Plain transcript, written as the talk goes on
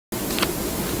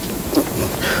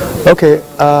Okay,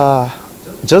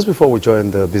 just before we join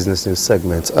the business news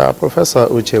segment, Professor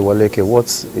Uche Uwaleke,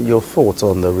 what's your thoughts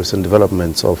on the recent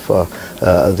developments of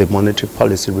the monetary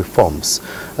policy reforms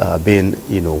being,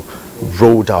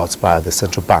 rolled out by the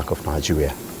Central Bank of Nigeria?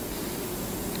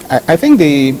 I think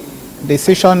the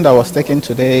decision that was taken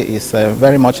today is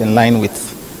very much in line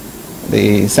with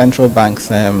the central bank's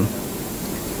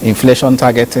inflation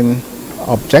targeting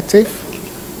objective,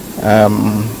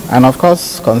 and of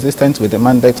course consistent with the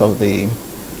mandate of the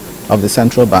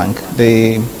central bank.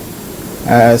 The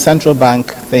central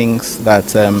bank thinks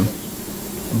that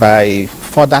by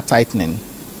further tightening,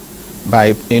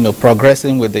 by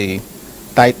progressing with the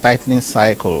tightening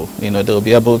cycle, they'll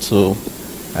be able to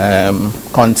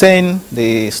contain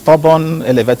the stubborn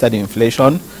elevated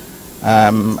inflation,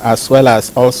 as well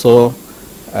as also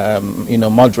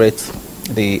moderate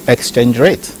the exchange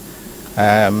rate.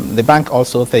 The bank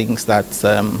also thinks that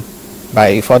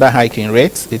by further hiking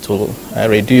rates, it will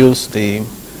reduce the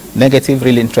negative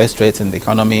real interest rates in the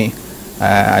economy,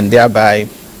 and thereby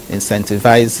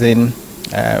incentivizing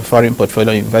foreign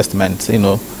portfolio investment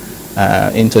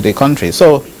into the country.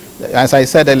 So, as I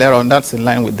said earlier on, that's in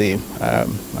line with the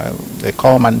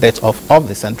core mandate of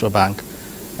the central bank.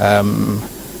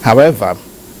 However,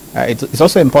 it's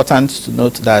also important to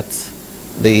note that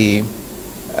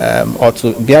or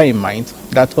to bear in mind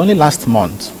that only last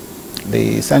month,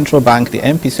 the central bank, the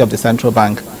MPC of the central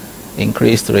bank,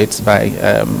 increased rates by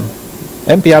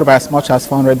MPR by as much as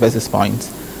 400 basis points,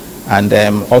 and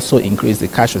also increased the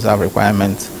cash reserve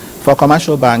requirement for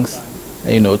commercial banks,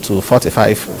 to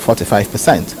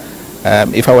 45%.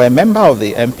 If I were a member of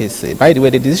the MPC, by the way,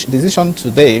 the decision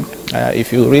today,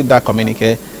 if you read that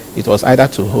communique, it was either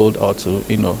to hold or to,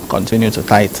 continue to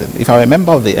tighten. If I were a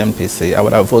member of the MPC, I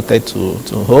would have voted to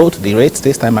hold the rates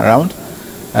this time around.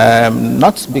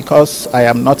 Not because I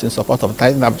am not in support of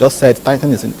tightening. I've just said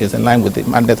tightening is in line with the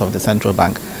mandate of the central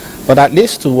bank, but at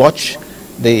least to watch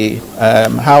the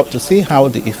to see how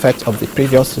the effect of the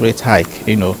previous rate hike,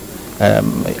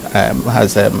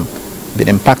 has been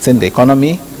impacting the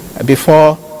economy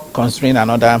before considering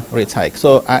another rate hike.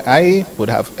 So I would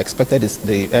have expected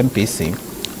the MPC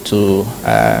to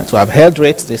have held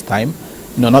rates this time,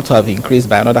 not to have increased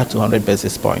by another 200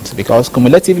 basis points, because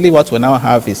cumulatively what we now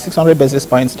have is 600 basis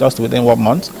points just within 1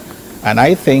 month, and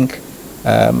I think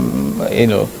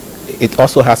it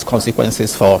also has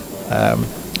consequences for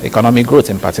economic growth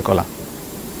in particular.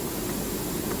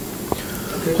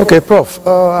 Okay, Prof,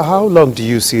 how long do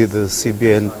you see the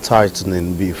CBN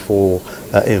tightening before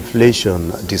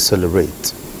inflation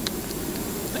decelerates?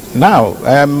 Now,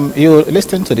 you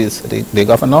listen to this, the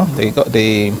governor.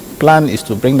 The plan is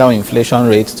to bring down inflation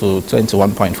rates to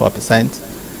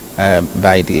 21.4%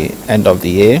 by the end of the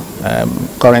year.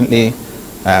 Currently,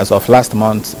 as of last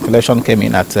month, inflation came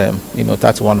in at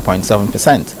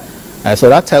 31.7%. So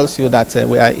that tells you that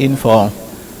we are in for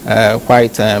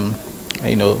quite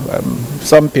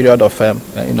some period of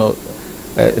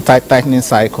tightening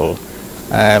cycle.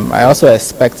 I also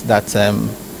expect that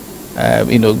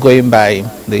going by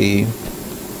the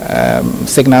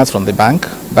signals from the bank,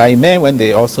 by May when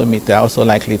they also meet, they're also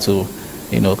likely to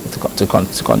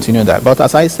continue that. But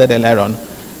as I said earlier on,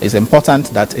 it's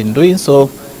important that in doing so,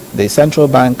 the central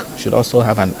bank should also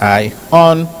have an eye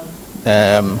on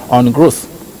growth,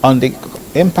 on the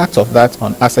impact of that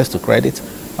on access to credit,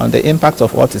 on the impact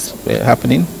of what is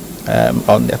happening,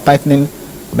 on the tightening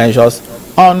measures,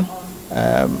 on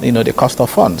the cost of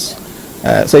funds.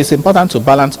 So it's important to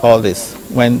balance all this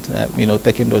when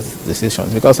taking those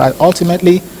decisions, because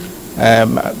ultimately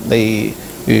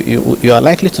you are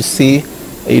likely to see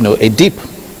a dip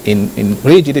in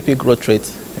real GDP growth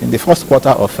rates in the first quarter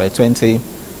of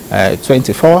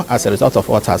 2024 as a result of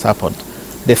what has happened.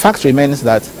 The fact remains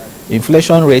that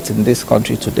inflation rate in this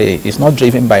country today is not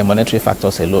driven by monetary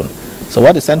factors alone. So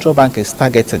what the central bank is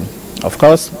targeting, of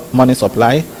course, money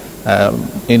supply,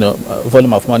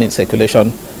 volume of money in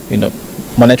circulation,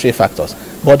 monetary factors.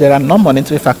 But there are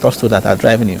non-monetary factors too that are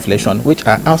driving inflation, which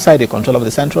are outside the control of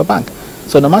the central bank.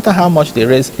 So no matter how much they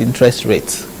raise interest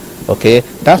rates, okay,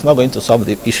 that's not going to solve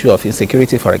the issue of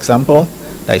insecurity, for example,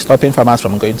 that is stopping farmers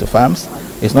from going to farms.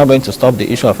 It's not going to stop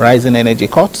the issue of rising energy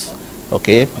costs,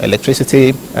 okay,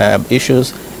 electricity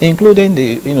issues, including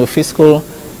the fiscal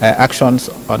actions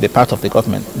on the part of the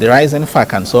government, the rising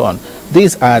FAC and so on.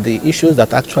 These are the issues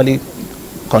that actually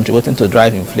contributing to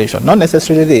drive inflation, not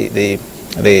necessarily the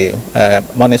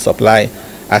money supply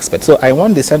aspect. So I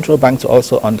want the central bank to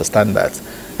also understand that,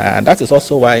 and that is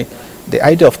also why the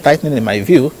idea of tightening, in my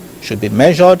view, should be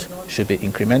measured, should be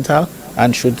incremental,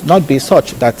 and should not be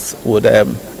such that would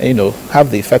have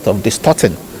the effect of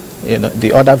distorting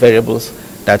the other variables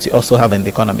that you also have in the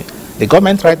economy. The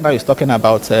government right now is talking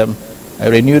about a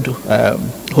renewed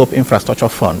Hope Infrastructure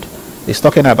Fund. It's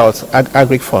talking about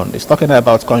agri fund. It's talking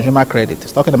about consumer credit.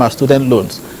 It's talking about student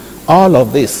loans. All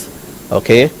of this,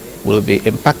 okay, will be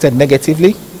impacted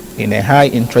negatively in a high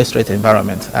interest rate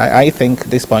environment. I think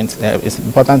this point is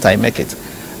important I make it.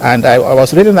 And I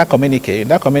was reading that communique. In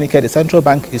that communique, the central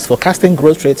bank is forecasting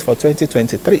growth rates for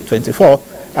 2023-24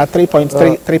 at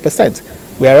 3.33%,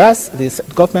 whereas the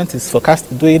government is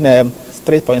doing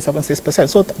 3.76%.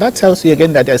 So that tells you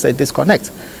again that there's a disconnect.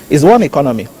 It's one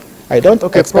economy. I don't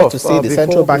expect Prof, to see the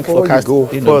central bank forecast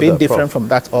being different from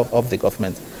that of the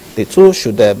government. The two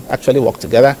should actually work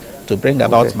together to bring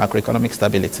about macroeconomic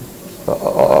stability.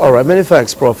 All right, many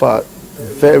thanks, Prof.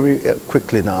 Very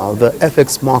quickly now, the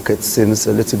FX market seems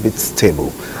a little bit stable.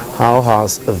 How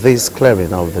has this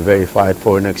clearing of the verified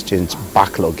foreign exchange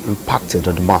backlog impacted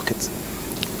on the market?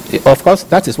 Of course,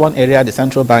 that is one area the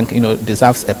central bank,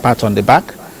 deserves a pat on the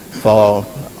back for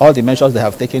all the measures they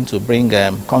have taken to bring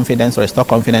confidence or restore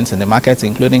confidence in the market,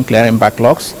 including clearing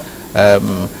backlogs,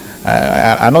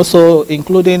 and also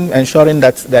including ensuring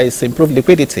that there is improved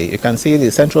liquidity. You can see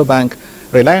the central bank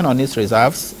relying on its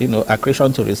reserves,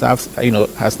 accretion to reserves,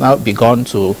 has now begun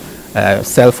to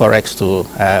sell forex to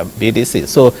BDC.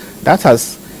 So that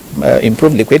has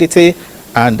improved liquidity,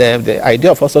 and the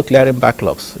idea of also clearing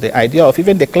backlogs, the idea of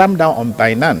even the clamp down on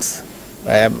Binance,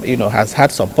 has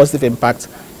had some positive impact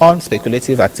on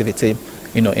speculative activity,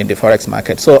 in the forex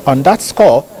market. So on that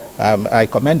score, I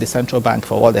commend the central bank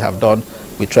for what they have done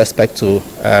with respect to,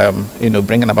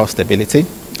 bringing about stability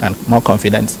and more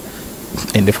confidence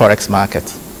in the forex market.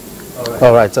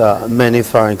 All right. Many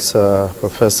thanks,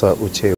 Professor Uche.